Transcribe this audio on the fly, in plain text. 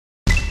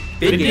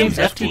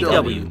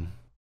VidGamesFTW.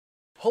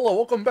 Hello,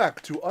 welcome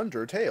back to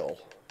Undertale.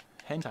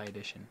 Hentai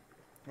edition.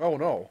 Oh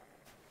no.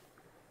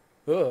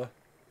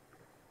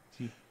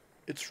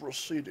 It's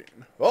receding.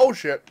 Oh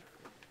shit.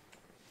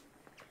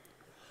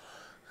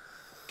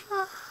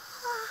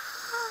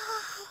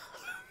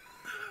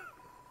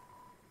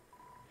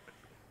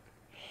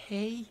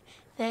 Hey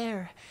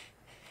there.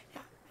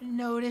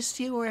 Noticed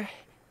you were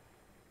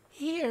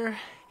here.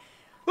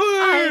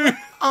 I'm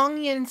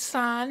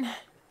Onion-san.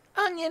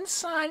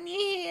 Onion-san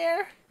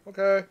here.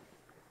 Okay.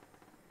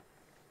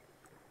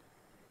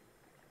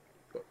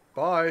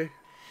 Bye.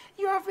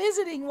 You're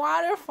visiting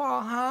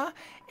Waterfall, huh?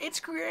 It's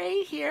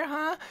great here,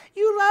 huh?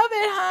 You love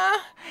it, huh?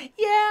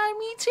 Yeah,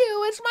 me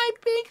too. It's my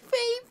big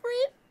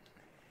favorite.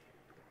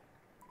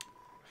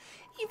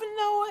 Even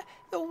though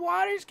the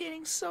water's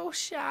getting so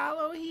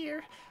shallow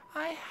here,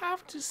 I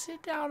have to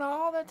sit down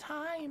all the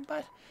time.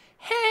 But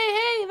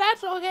hey,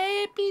 that's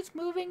okay. It beats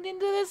moving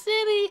into the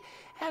city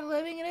and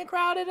living in a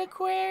crowded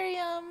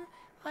aquarium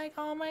like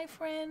all my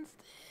friends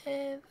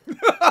did.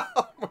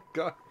 Oh my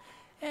god.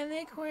 And the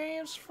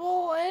aquarium's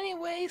full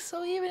anyway,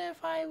 so even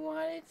if I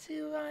wanted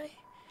to, that's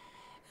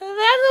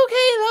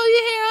okay though,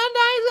 you hear?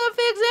 Undyne's gonna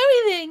fix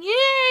everything,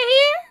 yeah,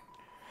 here?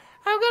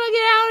 I'm gonna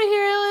get out of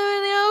here and live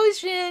in the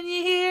ocean,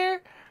 you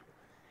hear?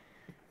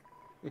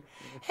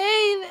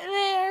 Hey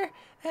there,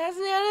 that's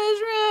the end of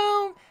this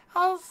room.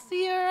 I'll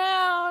see you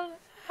around.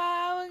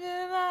 Have a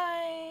good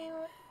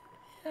night.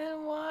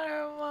 And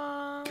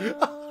Waterfall.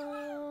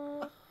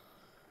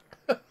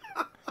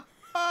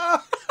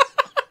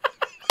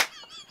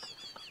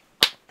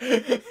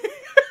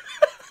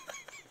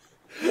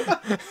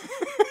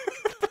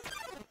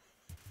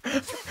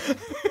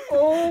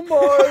 Oh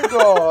my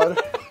god.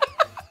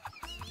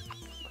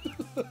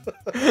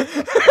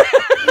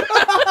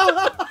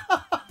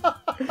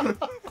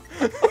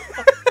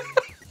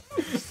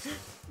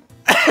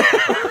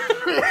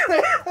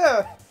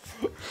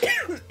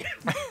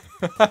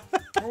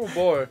 Oh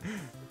boy.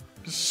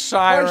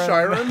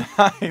 Siren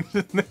hides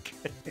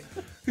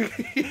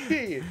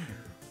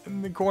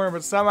in the corner,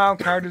 but somehow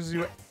encounters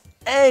you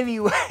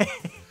anyway.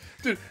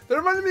 Dude, that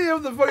reminded me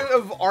of the fucking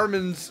of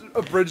Armin's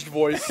abridged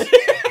voice.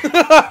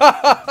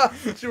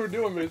 What you were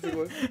doing,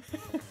 basically.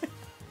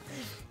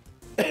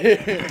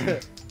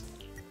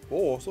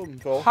 Oh, something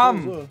fell.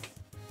 Hum.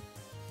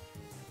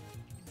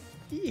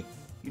 You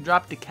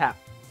dropped the cap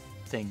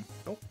thing.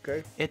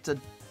 Okay. It's a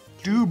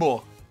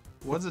double.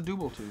 What's a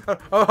double to?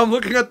 I'm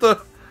looking at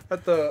the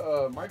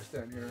mic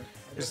stand here.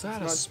 Is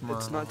that it's a not,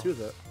 It's not to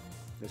that.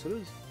 Yes, it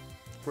is.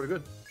 It's pretty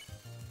good.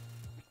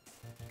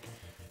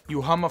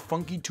 You hum a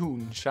funky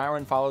tune.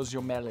 Siren follows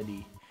your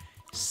melody.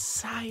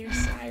 Sire,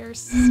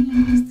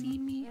 see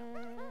me.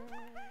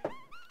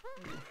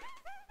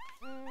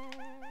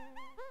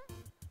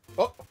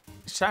 Oh,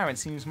 Siren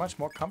seems much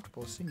more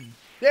comfortable singing.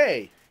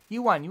 yay!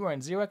 You won. You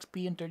earned 0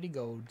 XP and 30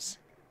 golds.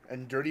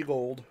 And dirty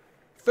gold.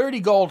 30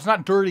 golds,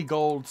 not dirty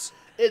golds.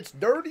 It's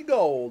dirty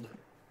gold.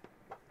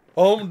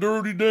 I'm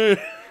dirty Dan.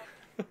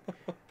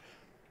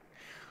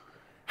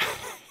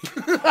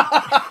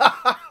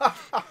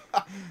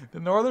 The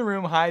northern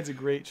room hides a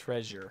great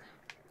treasure.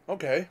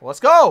 Okay. Let's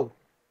go.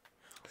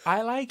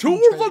 I like To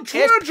you, the It's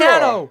treasure!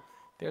 piano.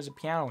 There's a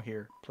piano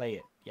here. Play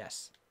it.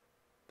 Yes.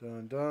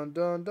 Dun dun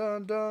dun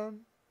dun dun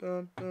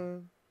dun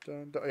dun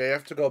dun dun. Yeah, you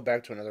have to go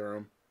back to another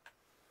room.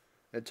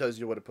 It tells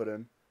you what to put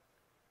in.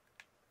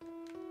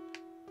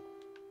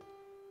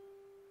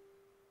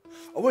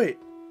 Oh wait,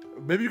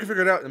 maybe you can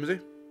figure it out. Let me see.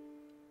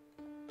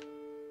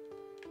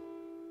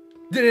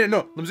 Yeah,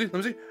 no. Let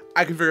me see.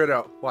 I can figure it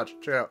out. Watch.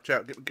 Check it out.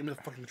 Check it out. Give me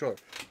the fucking controller.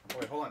 Oh,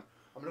 wait, hold on.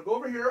 I'm gonna go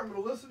over here. I'm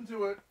gonna listen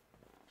to it.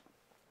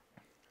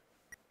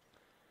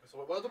 So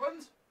what are the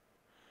buttons?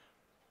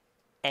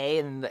 A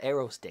and the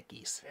arrow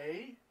stickies.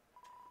 A.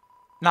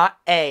 Not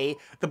A.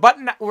 The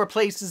button that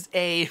replaces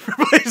A for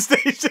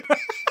PlayStation.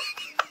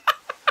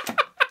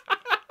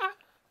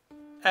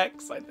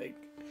 X, I think.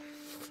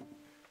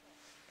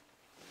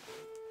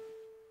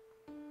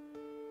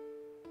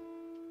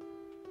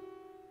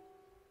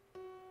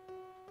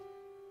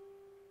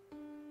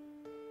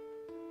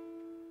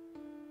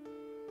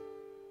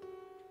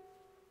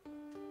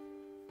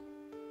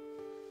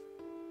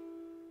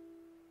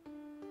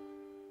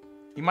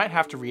 You might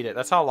have to read it.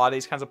 That's how a lot of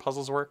these kinds of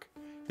puzzles work.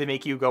 They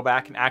make you go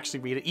back and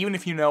actually read it. Even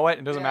if you know it,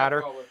 it doesn't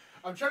matter. Probably.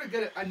 I'm trying to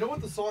get it. I know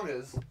what the song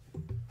is.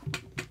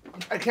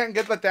 I can't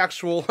get like the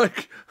actual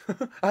like.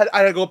 I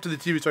had to go up to the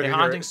TV so I The can hear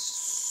haunting it.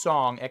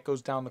 song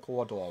echoes down the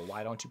corridor.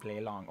 Why don't you play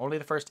along? Only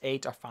the first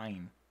 8 are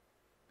fine.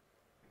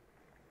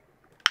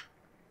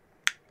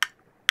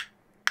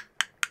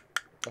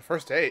 The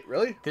first 8,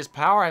 really? This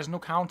power has no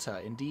counter.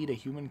 Indeed, a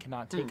human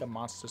cannot take a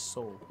monster's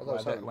soul. I thought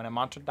it sounded- When a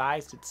monster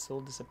dies, its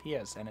soul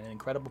disappears, and an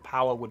incredible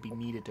power would be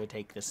needed to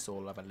take the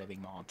soul of a living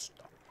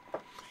monster.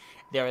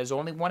 There is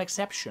only one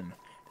exception.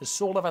 The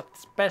soul of a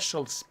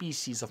special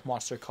species of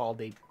monster called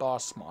a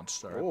boss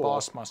monster. A Ooh.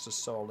 boss monster's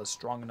soul is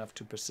strong enough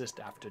to persist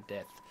after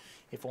death.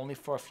 If only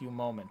for a few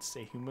moments,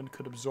 a human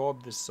could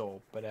absorb this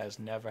soul, but it has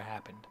never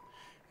happened.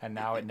 And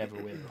now it never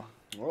will.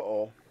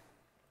 Uh-oh.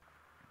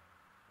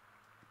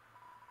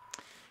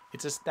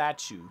 It's a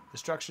statue. The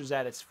structures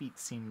at its feet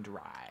seem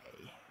dry.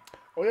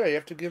 Oh yeah, you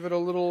have to give it a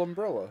little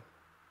umbrella.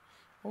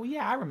 Oh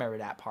yeah, I remember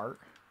that part.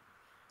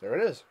 There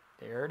it is.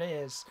 There it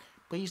is.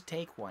 Please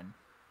take one.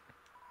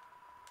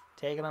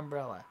 Take an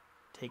umbrella.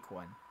 Take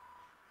one.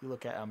 You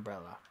look at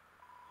umbrella.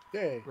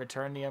 Yay.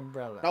 Return the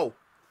umbrella. No.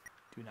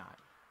 Do not.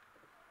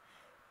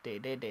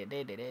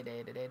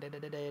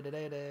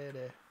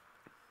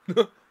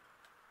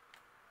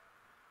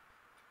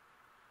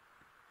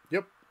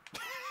 Yep.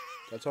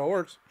 That's how it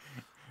works.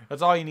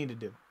 That's all you need to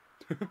do.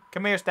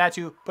 Come here,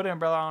 statue. Put an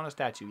umbrella on a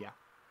statue, yeah.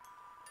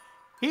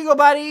 Here you go,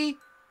 buddy.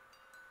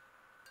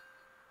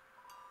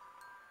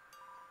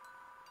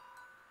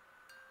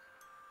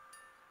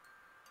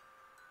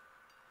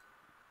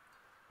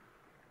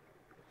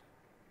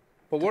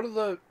 But what are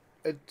the...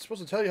 It's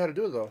supposed to tell you how to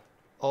do it, though.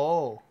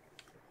 Oh.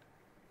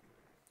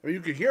 I mean,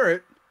 you can hear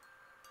it.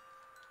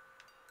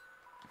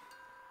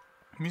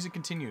 Music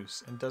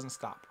continues and doesn't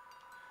stop.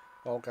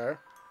 Okay.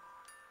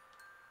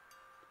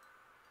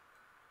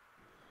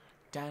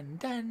 Dun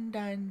dun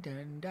dun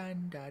dun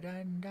dun dun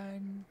dun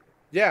dun.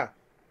 Yeah,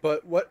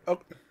 but what... Oh,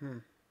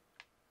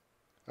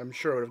 I'm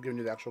sure it would have given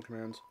you the actual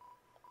commands.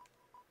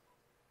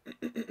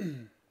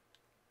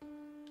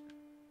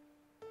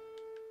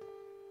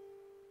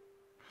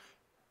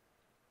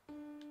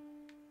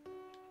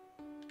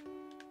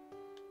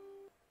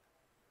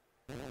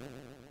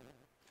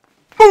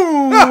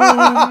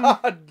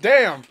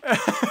 Damn!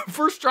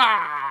 First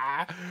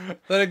try!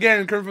 Then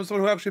again, coming from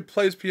someone who actually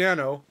plays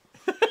piano.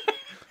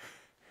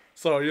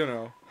 So, you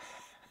know.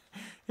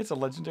 It's a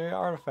legendary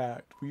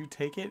artifact. Will you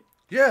take it?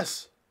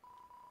 Yes!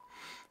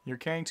 You're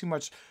carrying too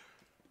much.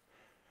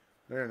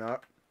 No, you're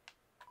not.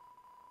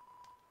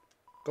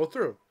 Go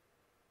through.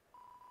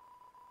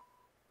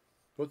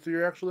 Go through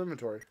your actual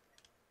inventory.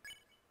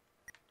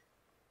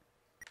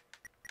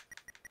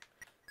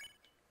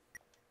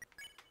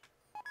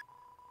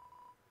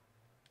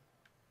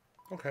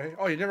 Okay.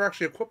 Oh, you never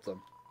actually equipped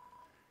them.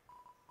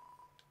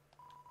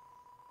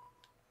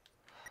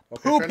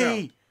 Okay, try now.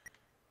 Poopy!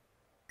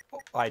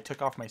 Oh, I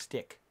took off my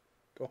stick.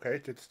 Okay,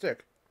 take the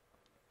stick.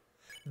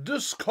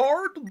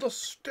 Discard the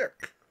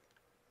stick.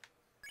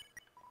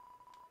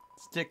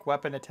 Stick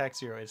weapon attack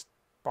 0. Its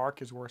bark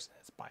is worse than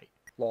its bite.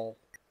 Lol.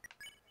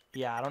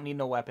 Yeah, I don't need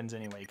no weapons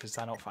anyway, because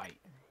I don't fight.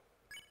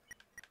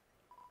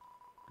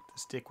 The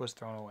stick was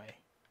thrown away.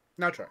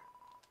 Now try.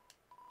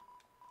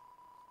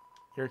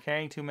 You're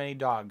carrying too many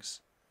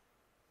dogs.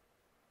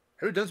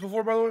 Have you done this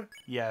before, by the way?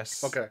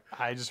 Yes. Okay.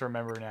 I just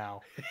remember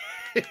now.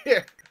 It's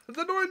an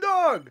annoying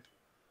dog.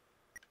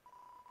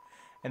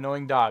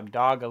 Annoying dog.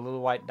 Dog, a little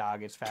white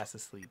dog. It's fast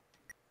asleep.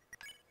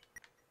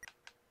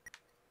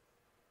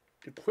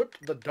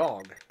 Equipped the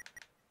dog.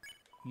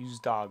 Use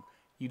dog.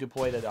 You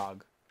deploy the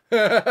dog.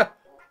 Yay!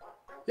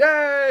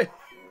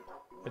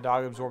 The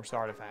dog absorbs the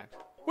artifact.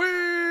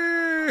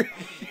 Whee!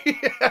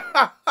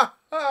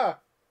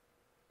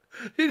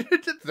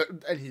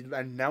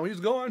 And now he's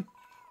gone.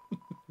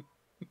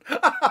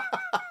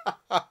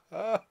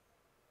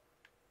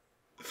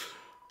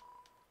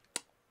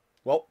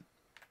 Well.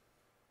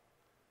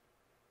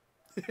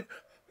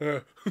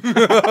 I'm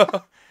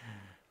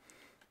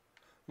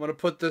gonna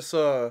put this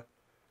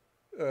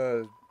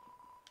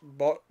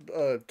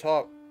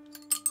top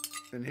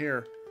in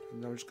here,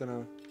 and I'm just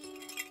gonna.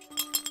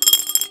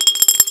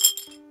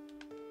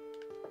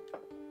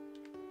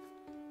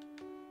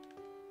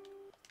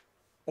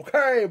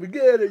 Okay, we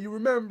get it. You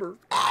remember.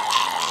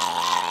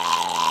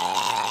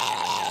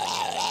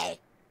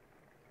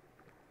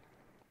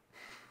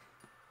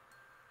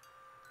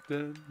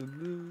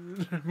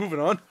 Moving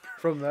on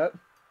from that.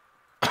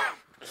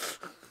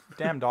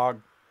 Damn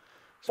dog.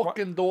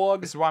 Fucking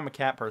dog. This is why I'm a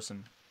cat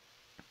person.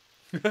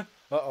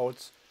 Uh-oh,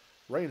 it's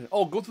raining.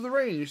 Oh, go through the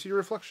rain. You see your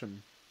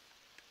reflection.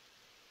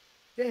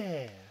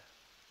 Yeah.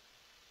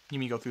 You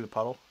mean go through the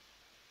puddle?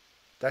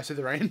 Did I see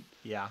the rain?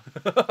 Yeah.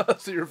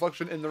 See your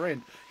reflection in the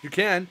rain. You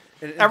can.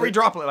 And Every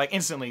droplet, like,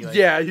 instantly. Like,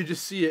 yeah, you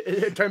just see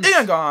it. Time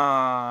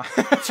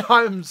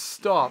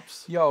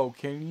stops. Yo,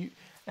 can you...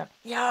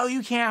 Yo,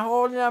 you can't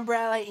hold an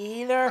umbrella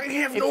either. I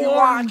have if no you're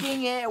arms.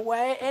 walking it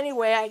away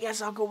anyway, I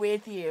guess I'll go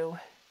with you.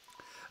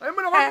 I'm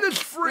an armless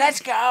freak.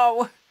 Let's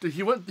go. Dude,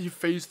 he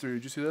phased through.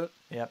 Did you see that?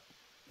 Yep.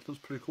 That was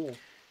pretty cool.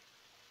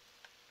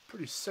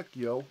 Pretty sick,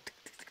 yo.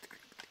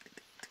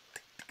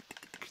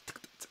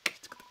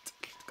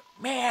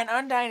 Man,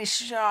 Undyne is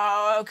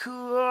so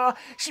cool.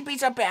 She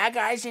beats up bad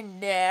guys and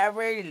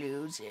never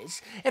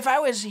loses. If I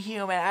was a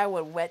human, I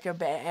would wet her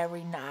bed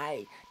every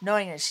night,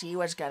 knowing that she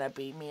was gonna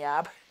beat me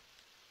up.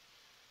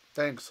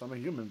 Thanks. I'm a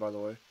human, by the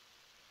way.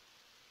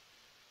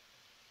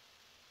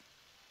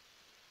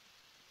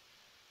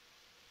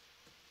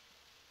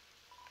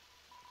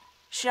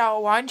 So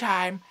one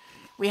time,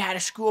 we had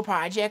a school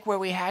project where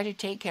we had to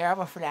take care of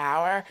a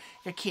flower.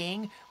 The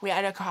king, we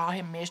had to call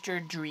him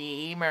Mr.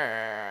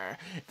 Dreamer.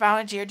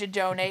 Volunteered to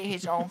donate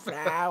his own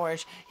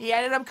flowers. He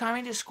ended up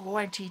coming to school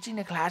and teaching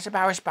the class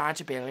about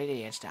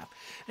responsibility and stuff.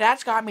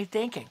 That's got me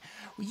thinking,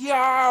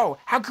 yo,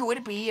 how cool would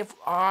it be if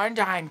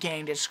Undyne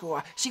came to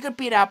school? She could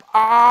beat up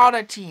all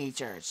the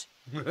teachers.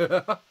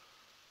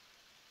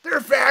 They're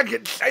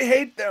faggots. I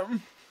hate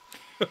them.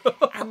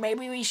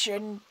 Maybe we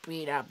shouldn't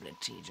beat up the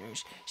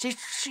teachers.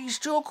 She's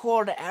too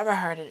cool to ever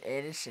hurt an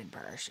innocent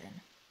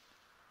person.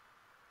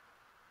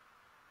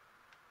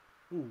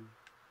 Ooh.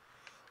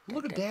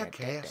 Look at that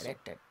castle.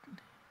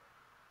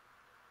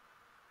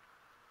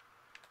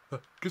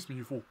 Kiss me,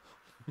 you fool.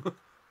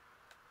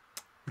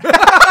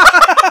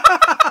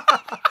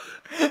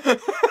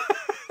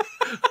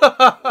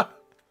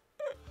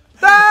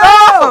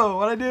 No!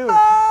 What'd I do?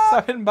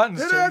 Stop hitting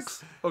buttons, Hit Chase.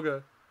 X. Okay.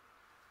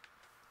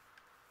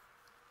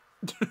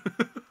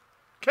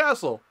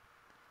 Castle.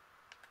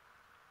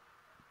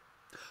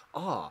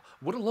 Ah,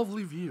 what a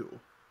lovely view.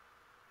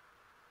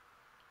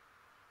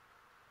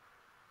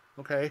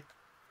 Okay.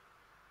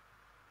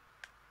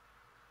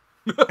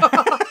 I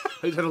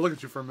just had to look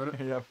at you for a minute.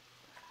 Yep.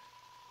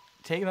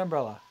 Take an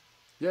umbrella.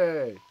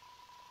 Yay.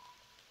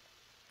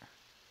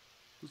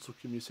 This will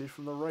keep me safe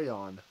from the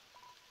rayon.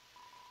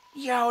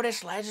 Yo,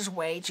 this ledge is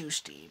way too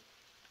steep.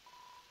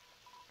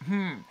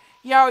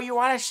 Yo, you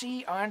want to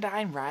see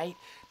Undyne, right?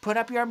 Put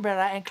up your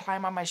umbrella and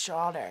climb on my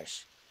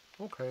shoulders.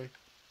 Okay.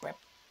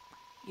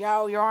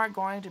 Yo, you aren't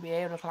going to be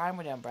able to climb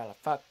with the umbrella.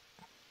 Fuck.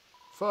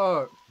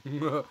 Fuck.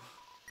 Do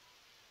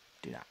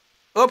not.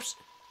 Oops.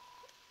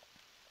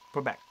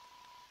 Put back.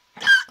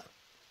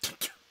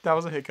 That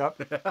was a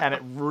hiccup, and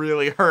it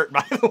really hurt,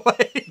 by the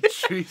way.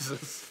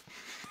 Jesus.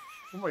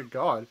 Oh my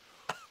god.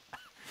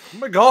 Oh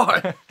my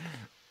god.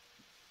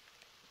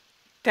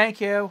 Thank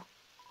you.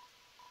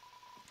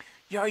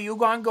 Yo, you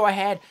go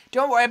ahead.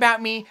 Don't worry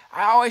about me.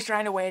 I always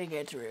find a way to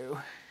get through.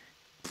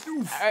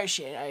 Oh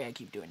shit, I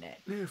keep doing that.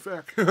 Yeah,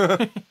 fuck.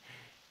 I'm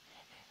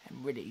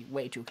really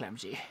way too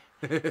clumsy.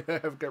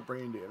 I've got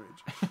brain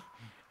damage.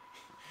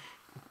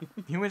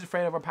 Humans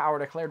afraid of our power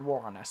declared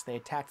war on us. They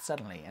attacked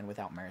suddenly and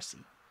without mercy.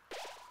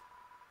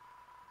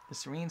 The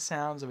serene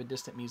sounds of a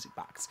distant music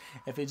box,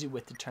 effigy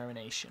with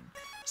determination.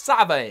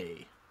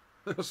 Save!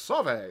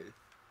 Sauve.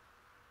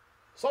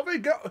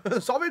 Sauve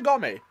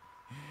Game.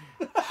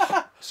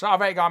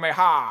 Save game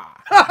ha!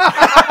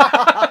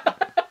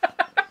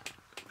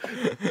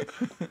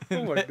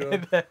 Oh my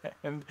god.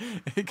 And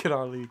it could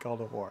hardly be called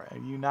a war.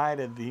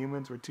 United, the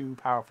humans were too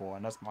powerful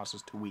and us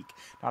monsters too weak.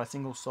 Not a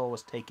single soul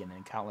was taken,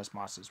 and countless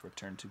monsters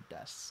returned to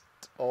dust.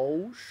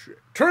 Oh shit.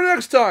 Turn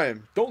next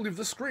time! Don't leave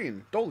the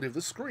screen. Don't leave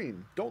the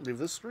screen. Don't leave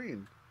the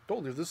screen.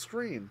 Don't leave the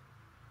screen.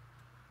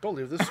 Don't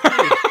leave the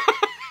screen.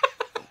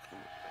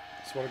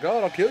 Swear to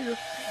God, I'll kill you.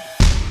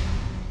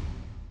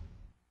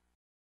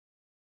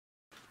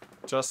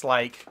 Just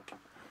like...